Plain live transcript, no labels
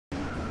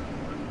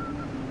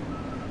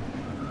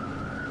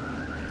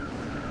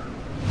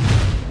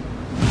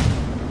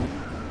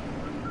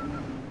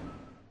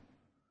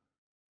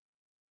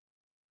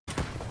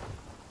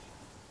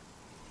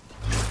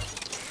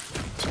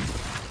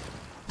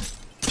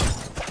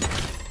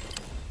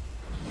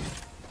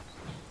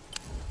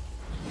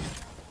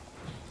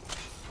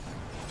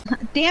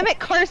Damn it,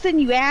 Carson,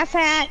 you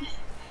asshat!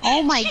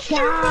 Oh my She threw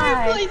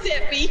god! fireflies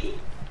at me.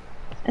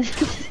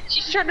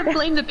 She's trying to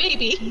blame the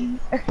baby.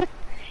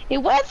 It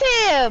was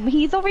him!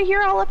 He's over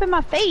here all up in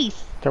my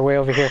face! They're way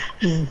over here.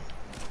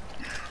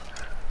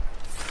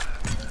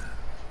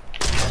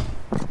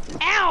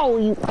 Ow!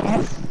 You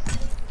ass!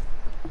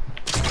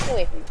 Get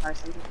away from me,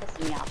 Carson. You're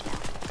pissing me off now.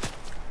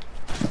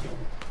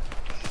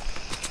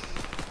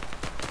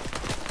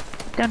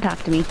 Don't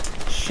talk to me.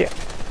 Shit.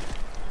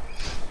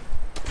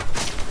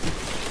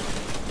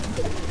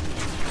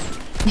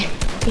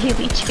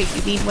 Haley, Jake,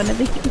 you need one of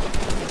these.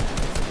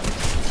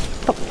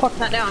 What the fuck?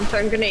 Not down,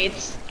 throwing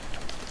grenades.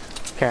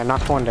 Okay, I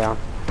knocked one down.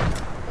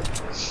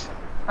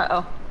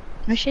 Uh-oh.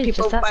 Oh shit,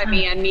 People just by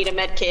me and need a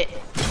med kit.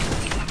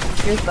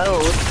 Here's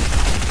those.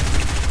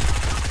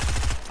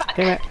 Fuck.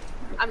 Damn it.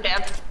 I'm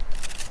down.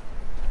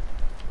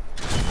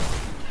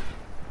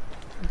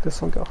 Where'd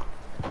this one go?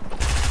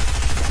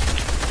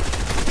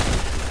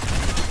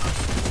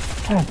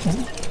 God damn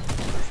it.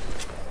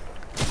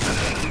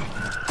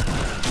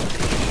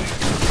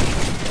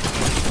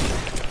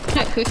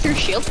 Who threw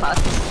shield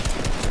pots?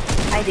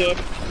 I did.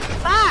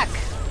 Fuck!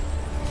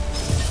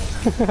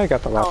 I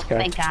got the last guy.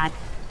 Thank God.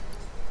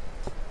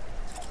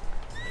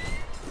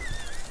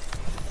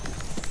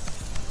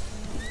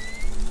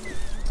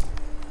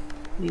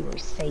 We were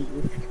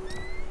saved.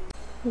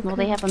 Okay. Well,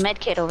 they have a med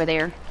kit over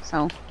there,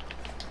 so.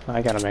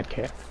 I got a med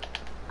kit.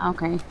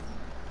 Okay.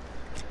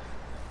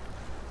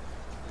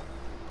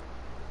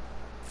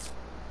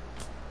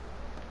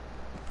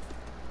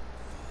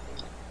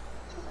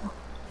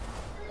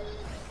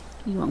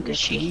 You won't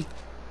get me.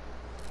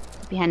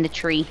 Behind the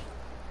tree.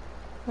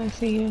 I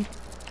see you.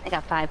 I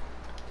got 5,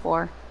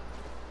 4,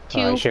 2.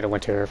 Oh, I should have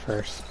went to her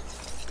first.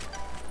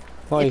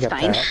 Well, you It's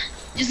got fine. that.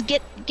 Just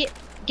get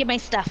my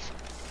stuff.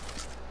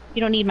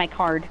 You don't need my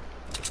card.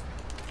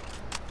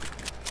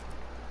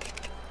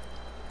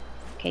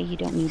 Okay, you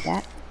don't need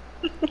that.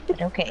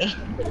 But okay.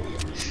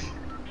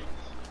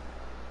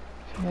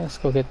 Yeah, let's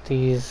go get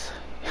these.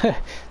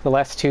 The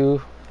last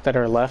two that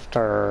are left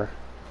are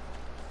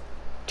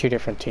 2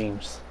 different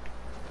teams.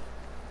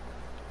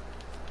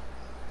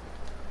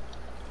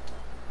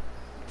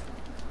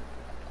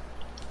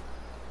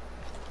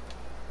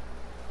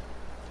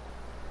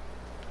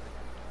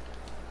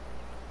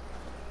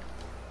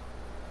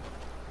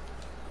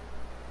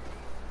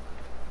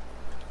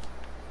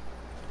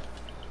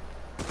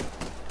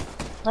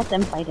 Let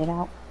them fight it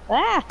out.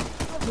 Ah!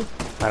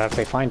 Not if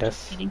they find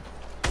us. Kidding.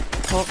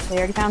 Well, they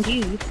already found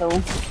you, so.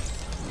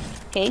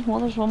 Okay, well,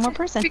 there's one more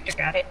person. Victor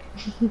got it.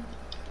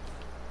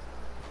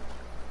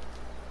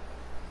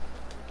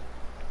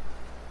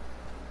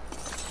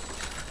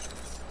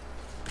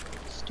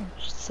 Start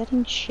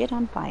setting shit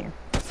on fire.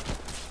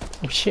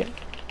 Oh shit.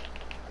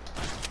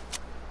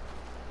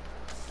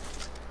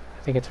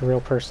 I think it's a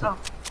real person. Oh.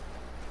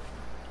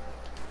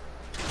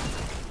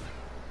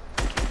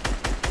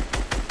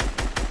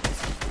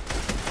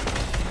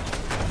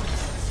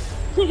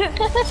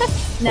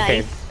 Nice.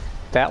 Okay,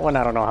 that one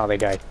I don't know how they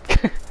died.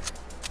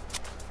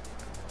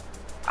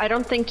 I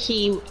don't think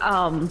he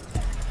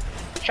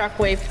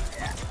shockwave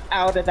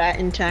out of that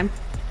in time.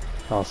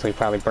 Oh, so he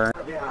probably burned.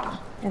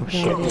 Oh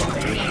shit.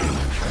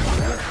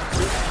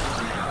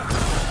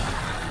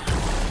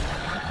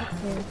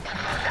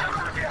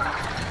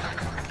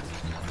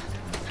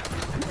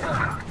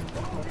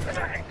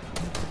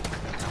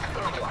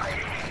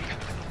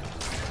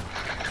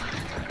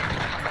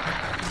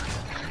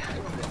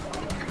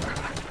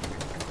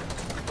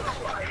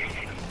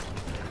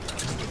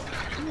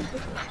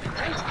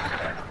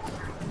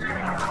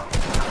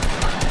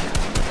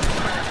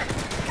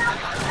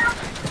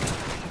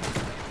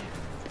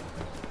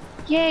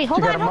 Yay,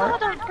 hold You on, got a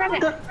hold on, grab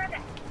it.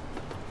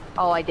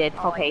 Oh, I did.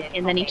 Okay,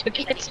 and then he took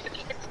it.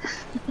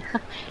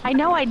 I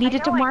know, I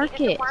needed to mark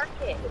it.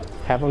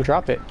 Have him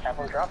drop it.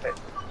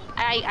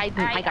 I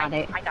got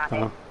it.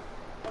 Oh,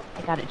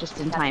 I got it just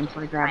in time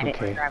for grab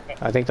it. okay.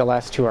 I think the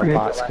last 2 are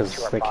bots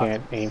because they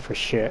can't aim for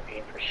shit.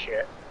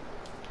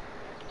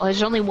 Well,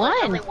 there's only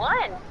one.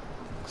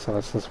 So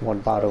it's this one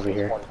bot over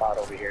here.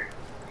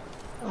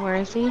 Where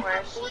is he?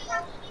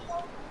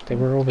 They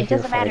were over It here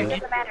doesn't matter.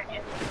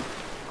 fighting.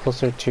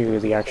 Closer to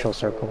the actual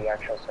circle.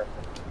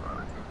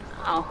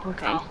 Oh,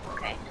 okay.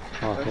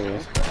 Oh, here he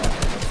is.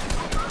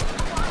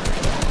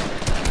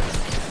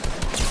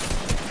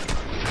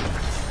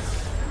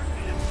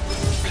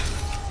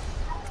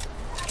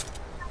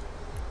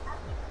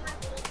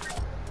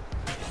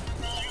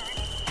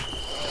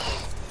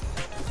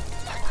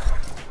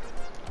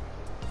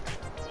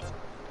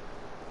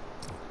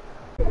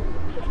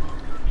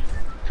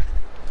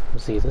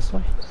 Was he this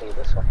way?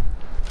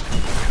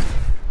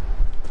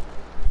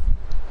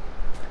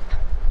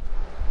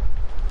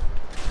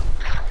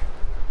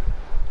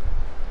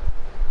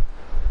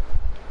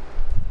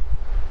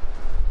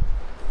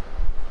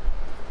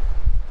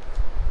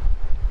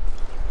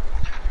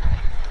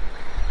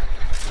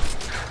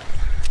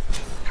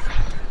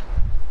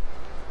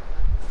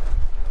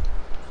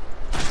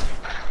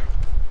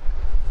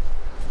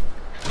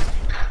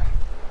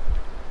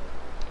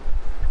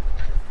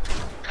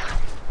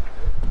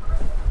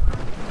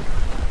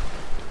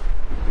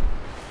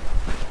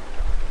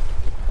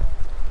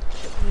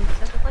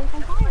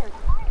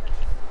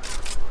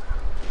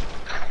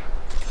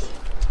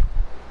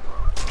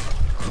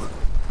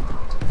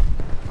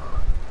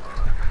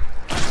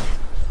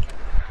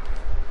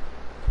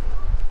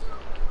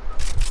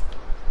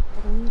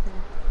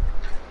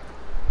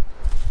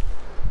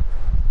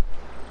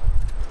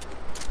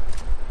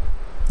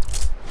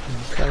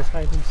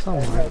 hiding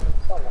somewhere.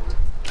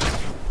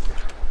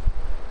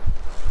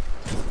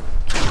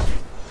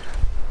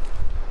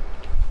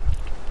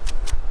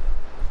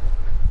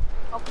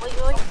 Oh, wait.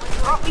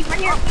 Oh, he's right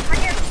here.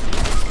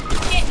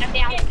 Shit, I'm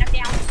down.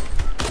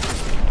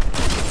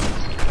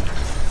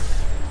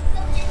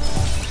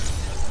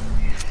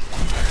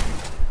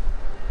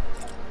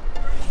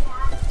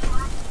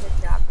 Good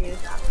job, dude.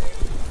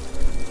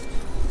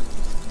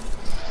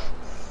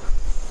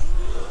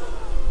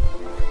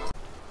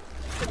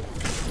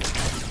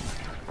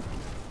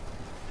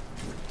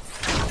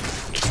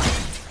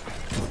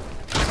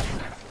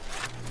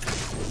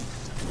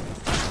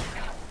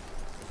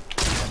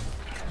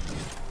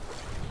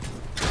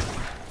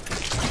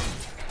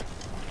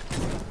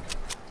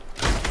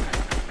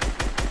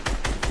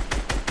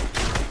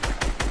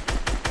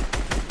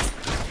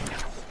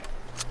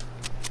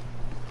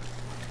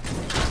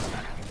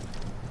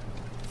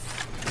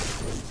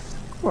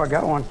 Oh, I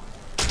got one.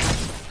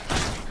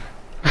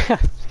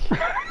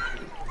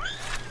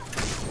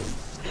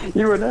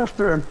 You went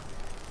after him.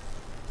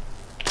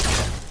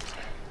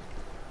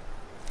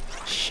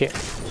 Shit.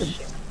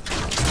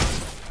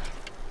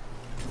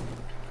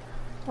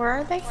 Where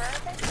are they?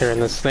 They're in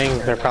this thing.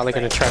 They're probably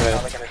gonna try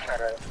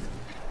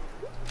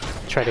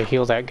to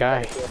heal that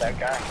guy.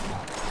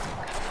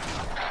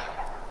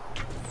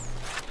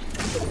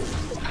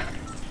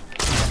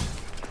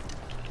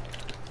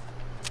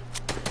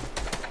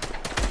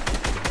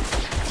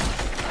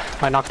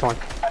 I knocked one.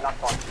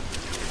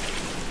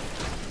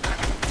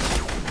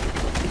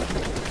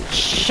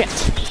 Shit.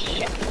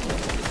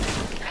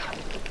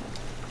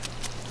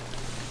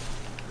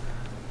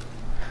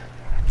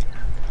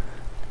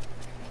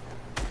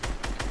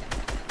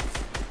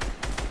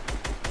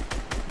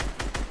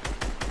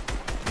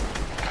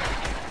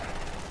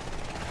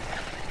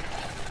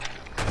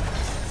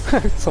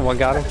 Someone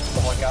got him.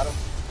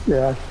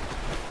 Yeah,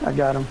 I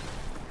got him.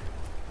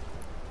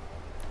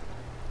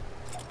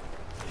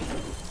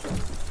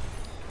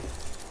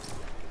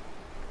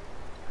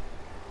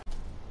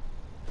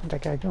 Where'd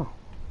that guy go?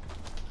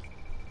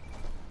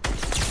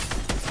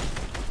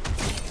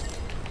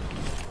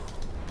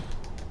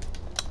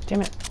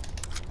 Damn it.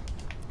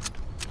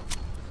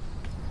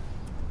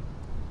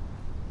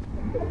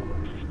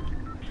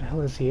 Where the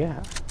hell is he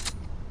at?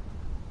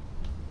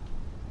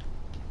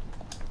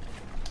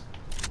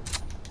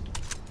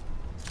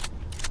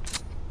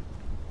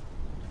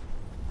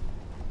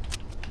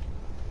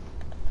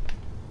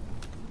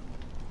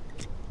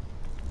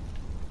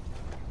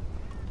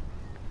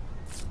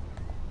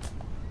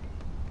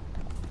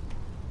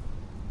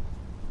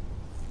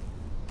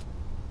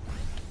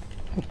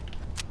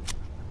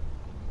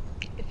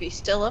 If he's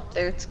still up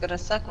there, it's gonna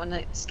suck when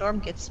the storm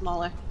gets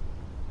smaller.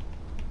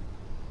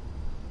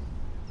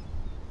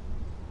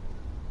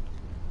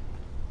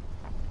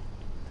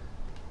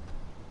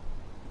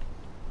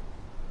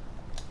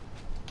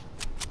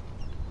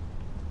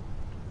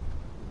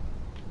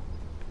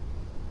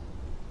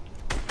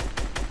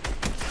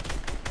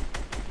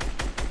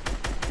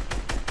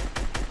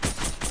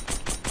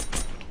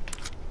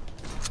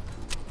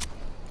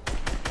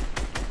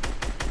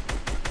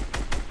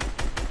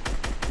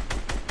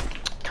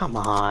 Come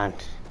on.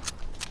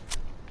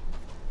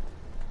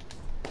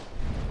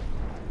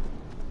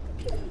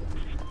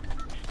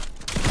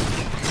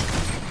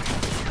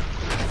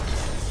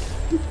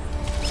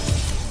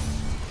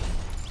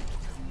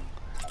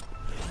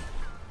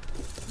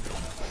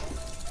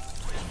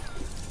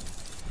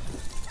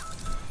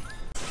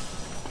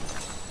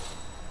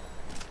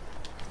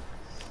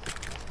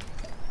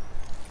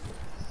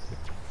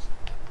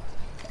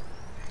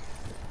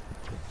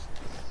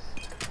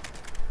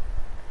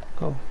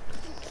 Go.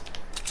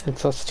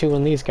 It's us two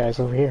and these guys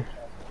over here.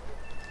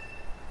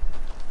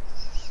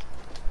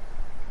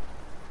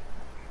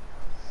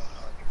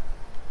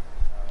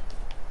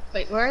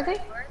 Wait, where are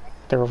they?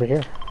 They're over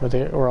here,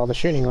 where all the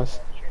shooting was.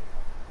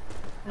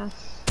 Oh.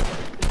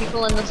 The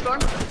people in the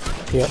storm?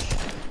 Yep.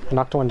 I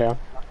knocked one down.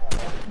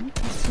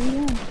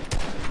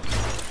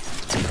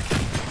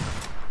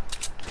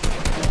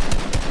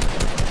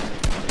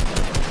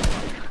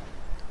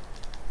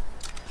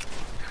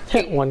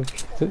 Hit one.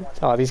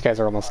 Oh, these guys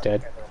are almost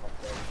dead.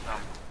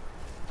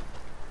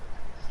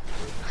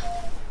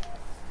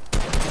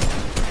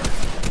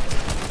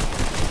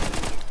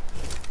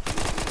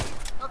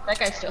 Oh, that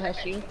guy still has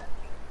shield.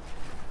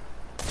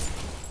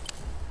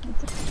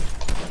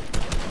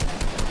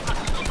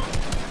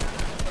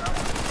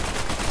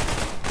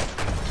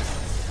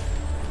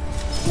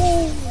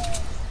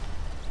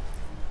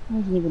 I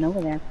wasn't even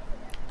over there.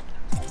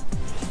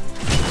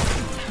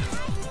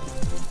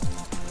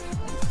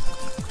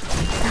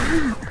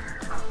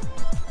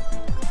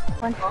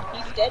 Oh,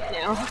 he's dead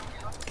now.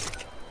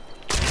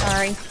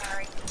 Sorry.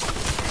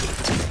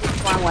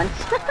 Wrong one.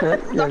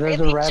 Yeah, there's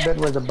a rabbit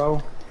with a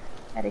bow.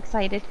 Got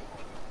excited.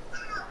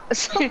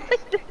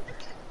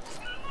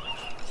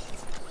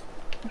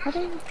 What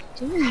are you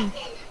doing?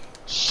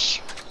 Shh.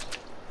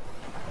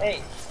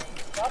 Hey,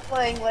 stop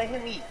playing, let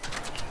him eat.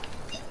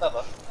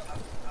 Bubba.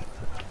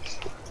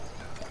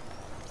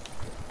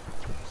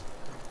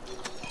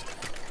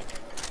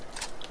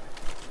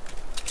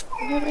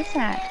 hell is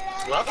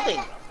that?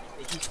 Welding.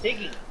 He's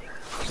digging.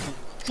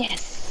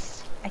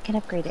 Yes! I can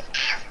upgrade it.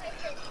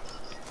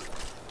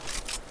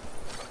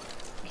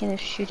 Okay, there's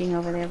shooting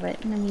over there,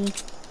 but let me...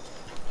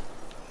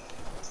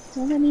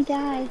 Don't let me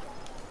die.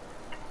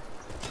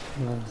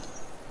 No.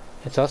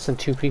 It's us and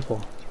 2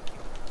 people.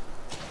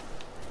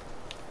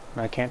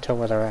 I can't tell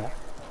where they're at.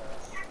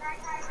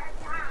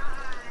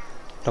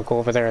 Don't go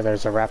over there,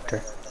 there's a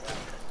raptor.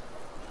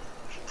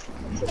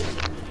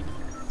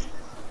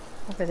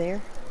 Over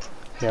there?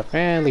 Yep,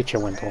 and Leecher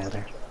went over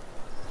there.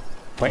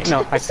 Wait,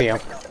 no, I see him.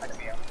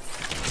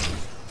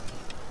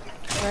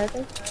 Where are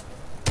they?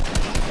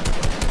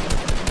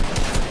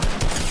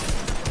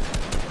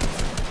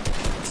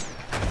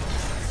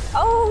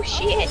 Oh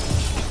shit!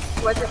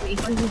 Was it me?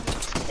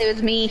 It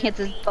was me. It's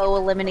his bow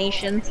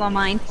eliminations on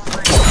mine.